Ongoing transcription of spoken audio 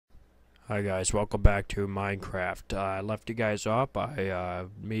Hi guys, welcome back to Minecraft. I left you guys up by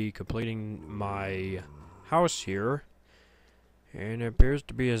me completing my house here, and it appears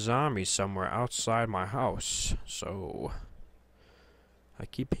to be a zombie somewhere outside my house. So I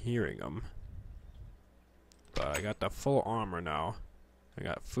keep hearing them, but I got the full armor now. I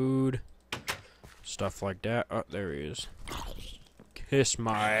got food, stuff like that. Oh, there he is. Kiss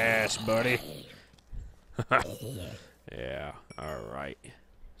my ass, buddy. Yeah, alright.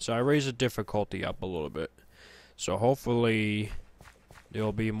 So I raised the difficulty up a little bit. So hopefully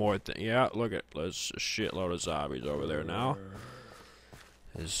there'll be more yeah, look at there's a shitload of zombies over there now.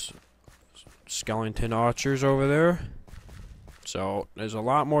 There's skeleton archers over there. So there's a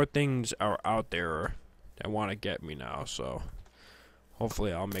lot more things are out there that want to get me now, so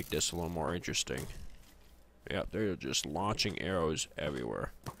hopefully I'll make this a little more interesting. Yep, they're just launching arrows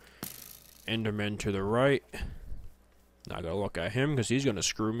everywhere. Enderman to the right. Not gonna look at him because he's gonna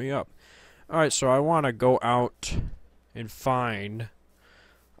screw me up. Alright, so I want to go out and find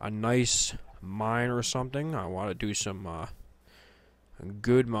a nice mine or something. I want to do some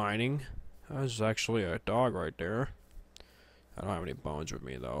good mining. There's actually a dog right there. I don't have any bones with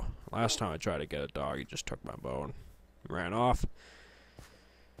me though. Last time I tried to get a dog, he just took my bone. Ran off.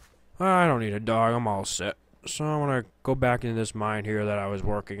 I don't need a dog, I'm all set. So I want to go back into this mine here that I was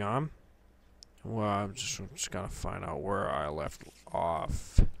working on. Well, I'm just gotta find out where I left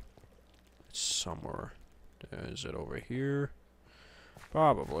off. It's somewhere. Is it over here?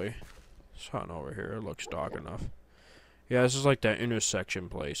 Probably. Something over here. It looks dark enough. Yeah, this is like that intersection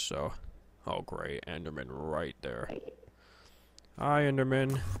place, so. Oh, great. Enderman right there. Hi,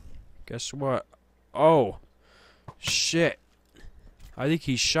 Enderman. Guess what? Oh! Shit! I think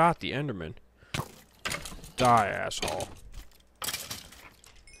he shot the Enderman. Die, asshole.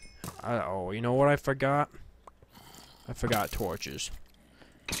 Oh, you know what I forgot? I forgot torches.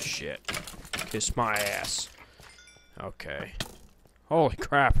 Shit. Kiss my ass. Okay. Holy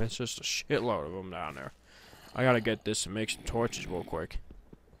crap, it's just a shitload of them down there. I gotta get this and make some torches real quick.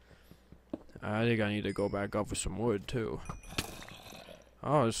 I think I need to go back up with some wood, too.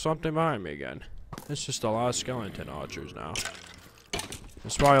 Oh, there's something behind me again. It's just a lot of skeleton archers now.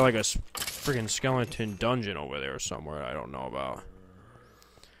 There's probably like a freaking skeleton dungeon over there somewhere I don't know about.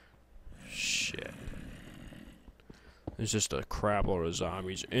 Shit. There's just a crap load of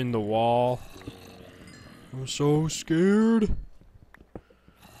zombies in the wall. I'm so scared.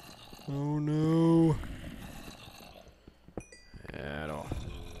 Oh no. Yeah,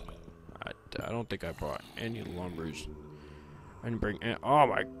 I don't think I brought any lumbers. I didn't bring any. Oh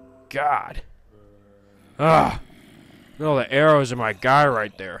my god. Ah. Look at all the arrows in my guy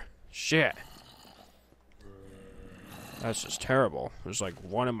right there. Shit. That's just terrible. There's like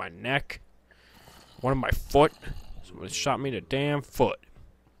one in my neck. One in my foot. Somebody shot me in the damn foot.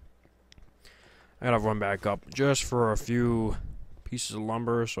 I gotta run back up just for a few pieces of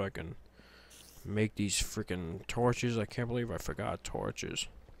lumber so I can make these freaking torches. I can't believe I forgot torches.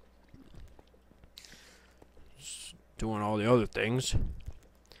 Just doing all the other things.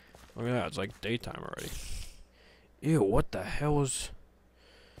 Look at that, it's like daytime already. Ew, what the hell was...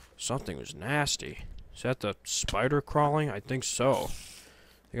 Something was nasty. Is that the spider crawling? I think so.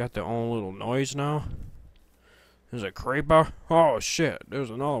 They got their own little noise now. There's a creeper. Oh shit, there's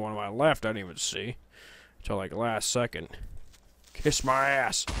another one on my left I didn't even see. Until like last second. Kiss my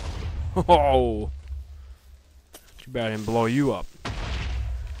ass. Oh. Too bad I didn't blow you up.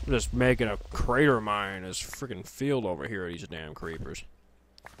 I'm just making a crater mine in this freaking field over here, these damn creepers.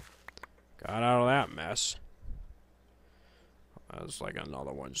 Got out of that mess. There's like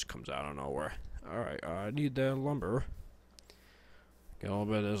another one just comes out of nowhere. Alright, I need that lumber. Get a little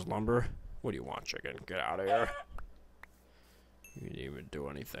bit of this lumber. What do you want, chicken? Get out of here. You didn't even do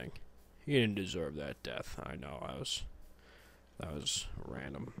anything. You didn't deserve that death. I know, that was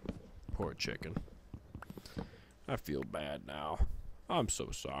random. Poor chicken. I feel bad now. I'm so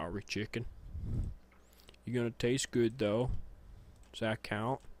sorry, chicken. You're gonna taste good, though. Does that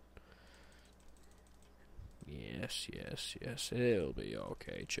count? Yes, yes, yes. It'll be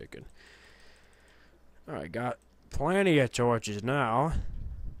okay, chicken. Alright, got plenty of torches now.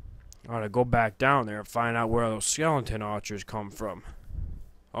 I gotta go back down there and find out where those skeleton archers come from.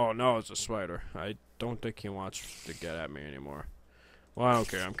 Oh no, it's a spider. I don't think he wants to get at me anymore. Well, I don't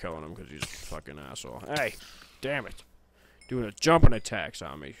care. I'm killing him because he's a fucking asshole. Hey, damn it. Doing a jumping attacks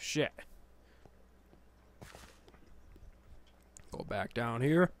on me. Shit. Go back down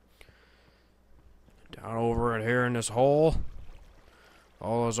here. Down over it here in this hole.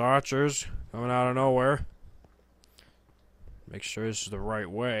 All those archers coming out of nowhere. Make sure this is the right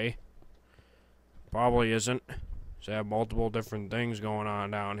way. Probably isn't. So I have multiple different things going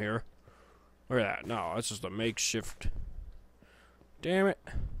on down here. Look at that. No, this is the makeshift. Damn it.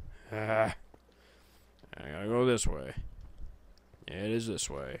 I gotta go this way. Yeah, it is this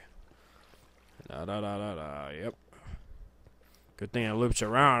way. Da da da da da. Yep. Good thing it loops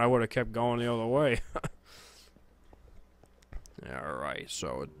around. I would have kept going the other way. Alright,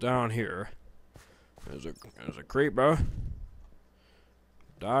 so down here. There's a creeper.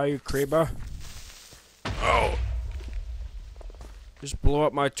 Die, you creeper. Oh! Just blew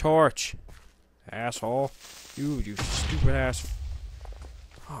up my torch. Asshole. You stupid ass.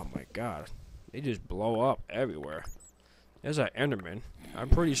 Oh my god. They just blow up everywhere. There's that Enderman. I'm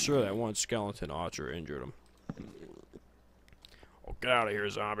pretty sure that one skeleton archer injured him. Oh, get out of here,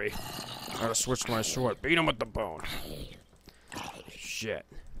 zombie. Gotta switch my sword. Beat him with the bone. Shit.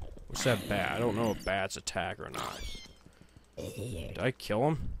 What's that bat? I don't know if bats attack or not. Did I kill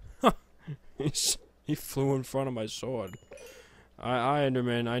him? He flew in front of my sword. I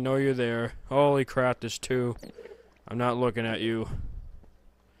Enderman, I know you're there. Holy crap, there's two. I'm not looking at you.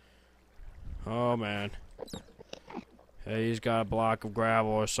 Oh, man. Hey, he's got a block of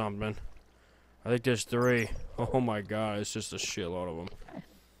gravel or something. I think there's three. Oh my god, it's just a shitload of them.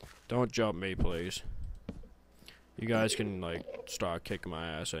 Don't jump me, please. You guys can, like, start kicking my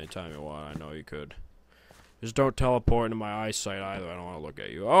ass anytime you want. I know you could. Just don't teleport into my eyesight either. I don't want to look at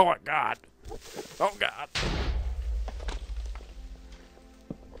you. Oh my god! Oh god!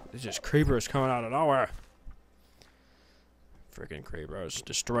 There's just creepers coming out of nowhere. Freaking creepers.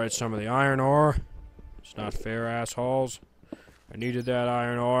 Destroyed some of the iron ore. It's not fair, assholes. I needed that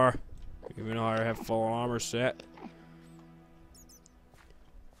iron ore. Even though I have full armor set.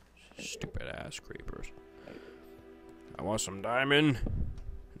 Stupid ass creepers. I want some diamond.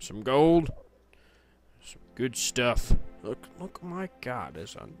 And some gold. Some good stuff. Look, oh my god,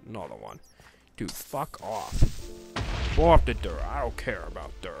 there's another one. Dude, fuck off. Blow off the dirt. I don't care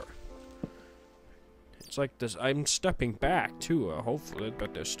about dirt. It's like this. I'm stepping back, too, hopefully,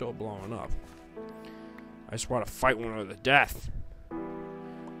 but they're still blowing up. I just want to fight one to the death.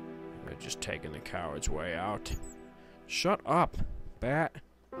 They're just taking the coward's way out. Shut up, bat.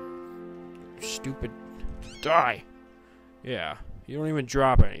 Stupid. Die. Yeah, you don't even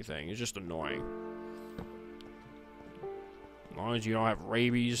drop anything. It's just annoying. As long as you don't have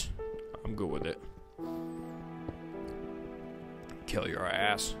rabies, I'm good with it. Kill your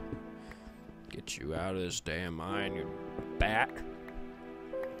ass. Get you out of this damn mine, you bat.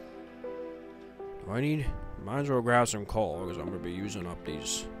 Do I need... Might as well grab some coal, because I'm going to be using up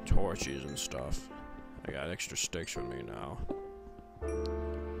these torches and stuff. I got extra sticks with me now.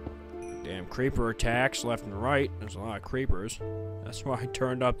 Damn creeper attacks left and right. There's a lot of creepers. That's why I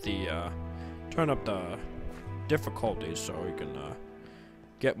turned up the difficulties so you can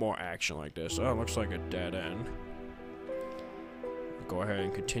get more action like this. Oh, it looks like a dead end. Go ahead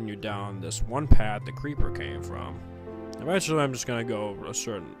and continue down this one path the creeper came from. Eventually I'm just gonna go a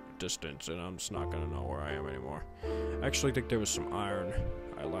certain distance and I'm just not gonna know where I am anymore. I actually think there was some iron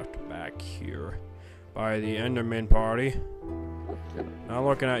I left back here by the Enderman party. Not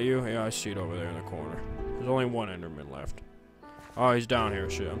looking at you. Yeah, I see it over there in the corner. There's only one Enderman left. Oh, he's down here.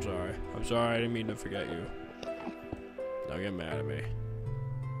 Shit, I'm sorry. I'm sorry, I didn't mean to forget you. Don't get mad at me.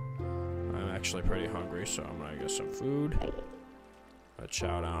 I'm actually pretty hungry, so I'm gonna get some food. Let's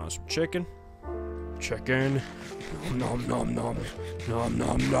chow down on some chicken. Chicken. Nom nom nom. Nom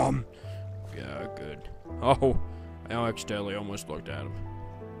nom nom. Yeah, good. Oh, I accidentally almost looked at him.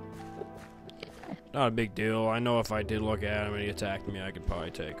 Not a big deal. I know if I did look at him and he attacked me, I could probably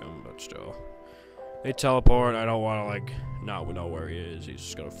take him, but still. They teleport. I don't want to, like, not know where he is. He's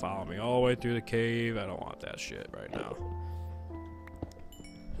just gonna follow me all the way through the cave. I don't want that shit right now.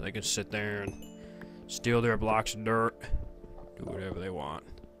 They can sit there and steal their blocks of dirt. Do whatever they want.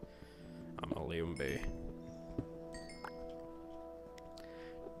 I'm gonna leave them be.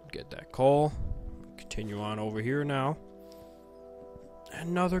 Get that coal. Continue on over here now.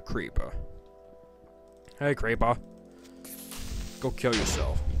 Another creeper. Hey, creeper. Go kill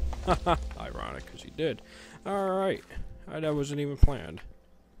yourself. Ironic, because he did. Alright. That wasn't even planned.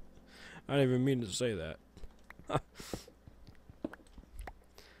 I didn't even mean to say that.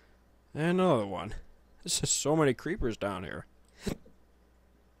 And another one. There's just so many creepers down here.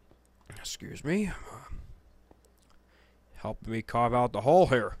 Excuse me. Helping me carve out the hole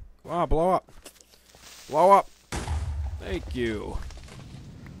here. Come on, blow up. Blow up. Thank you.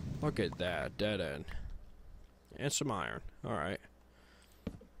 Look at that. Dead end. And some iron. Alright.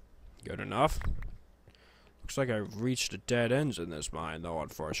 Good enough. Looks like I've reached the dead ends in this mine, though,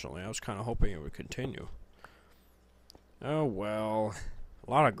 unfortunately. I was kind of hoping it would continue. Oh, well. A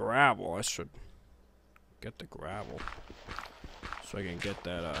lot of gravel. I should get the gravel. So I can get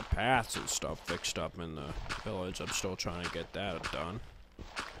that paths and stuff fixed up in the village. I'm still trying to get that done.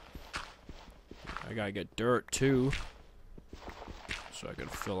 I gotta get dirt too, so I can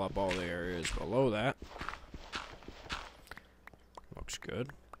fill up all the areas below that. Looks good.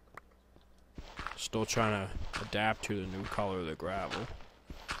 Still trying to adapt to the new color of the gravel.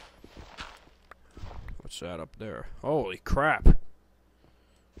 What's that up there? Holy crap!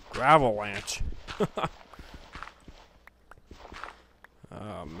 Gravelanche.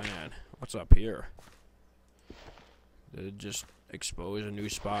 Oh man, what's up here? Did it just expose a new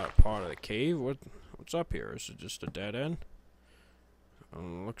spot, part of the cave? What's up here? Is it just a dead end?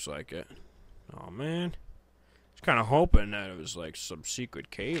 Looks like it. Oh man, I was kind of hoping that it was like some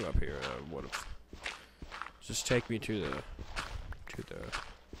secret cave up here that would have just take me to the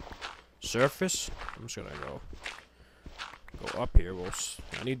surface. I'm just gonna go up here. Well,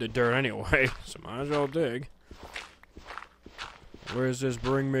 I need the dirt anyway, so might as well dig. Where does this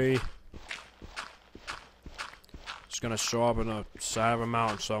bring me? It's gonna show up on the side of a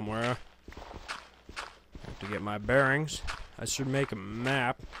mountain somewhere. Have to get my bearings. I should make a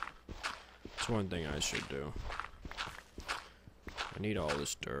map. That's one thing I should do. I need all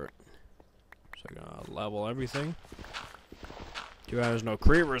this dirt. So I'm gonna level everything. Too bad there's no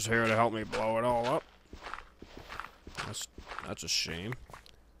creepers here to help me blow it all up. That's a shame.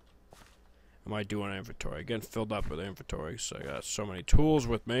 I might do an inventory. Getting filled up with inventory, so I got so many tools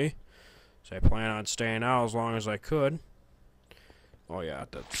with me. So I plan on staying out as long as I could. Oh yeah,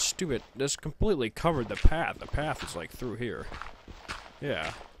 that stupid, this completely covered the path. The path is like through here.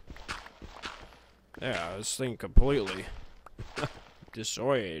 Yeah. Yeah, this thing completely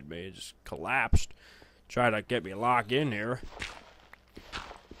disoriented me. It just collapsed. Tried to get me locked in here.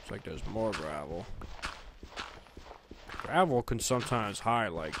 Looks like there's more gravel. Gravel can sometimes hide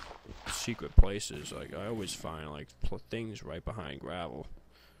like secret places. Like I always find like things right behind gravel.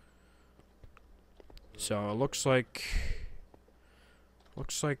 So it looks like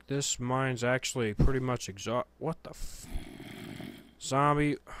this mine's actually pretty much what the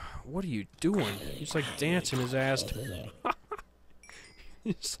zombie, what are you doing? He's like dancing his ass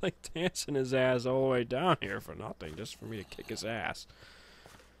he's like dancing his ass all the way down here for nothing, just for me to kick his ass.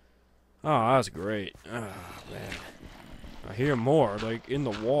 Oh, that was great. Oh man, I hear more like in the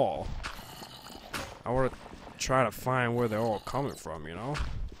wall. I want to try to find where they're all coming from, you know?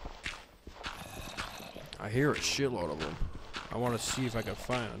 I hear a shitload of them. I want to see if I can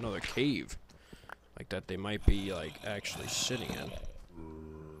find another cave like that they might be like actually sitting in.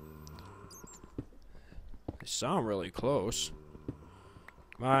 They sound really close.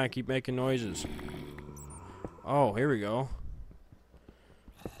 Come on, keep making noises. Oh, here we go.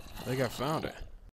 I think I found it.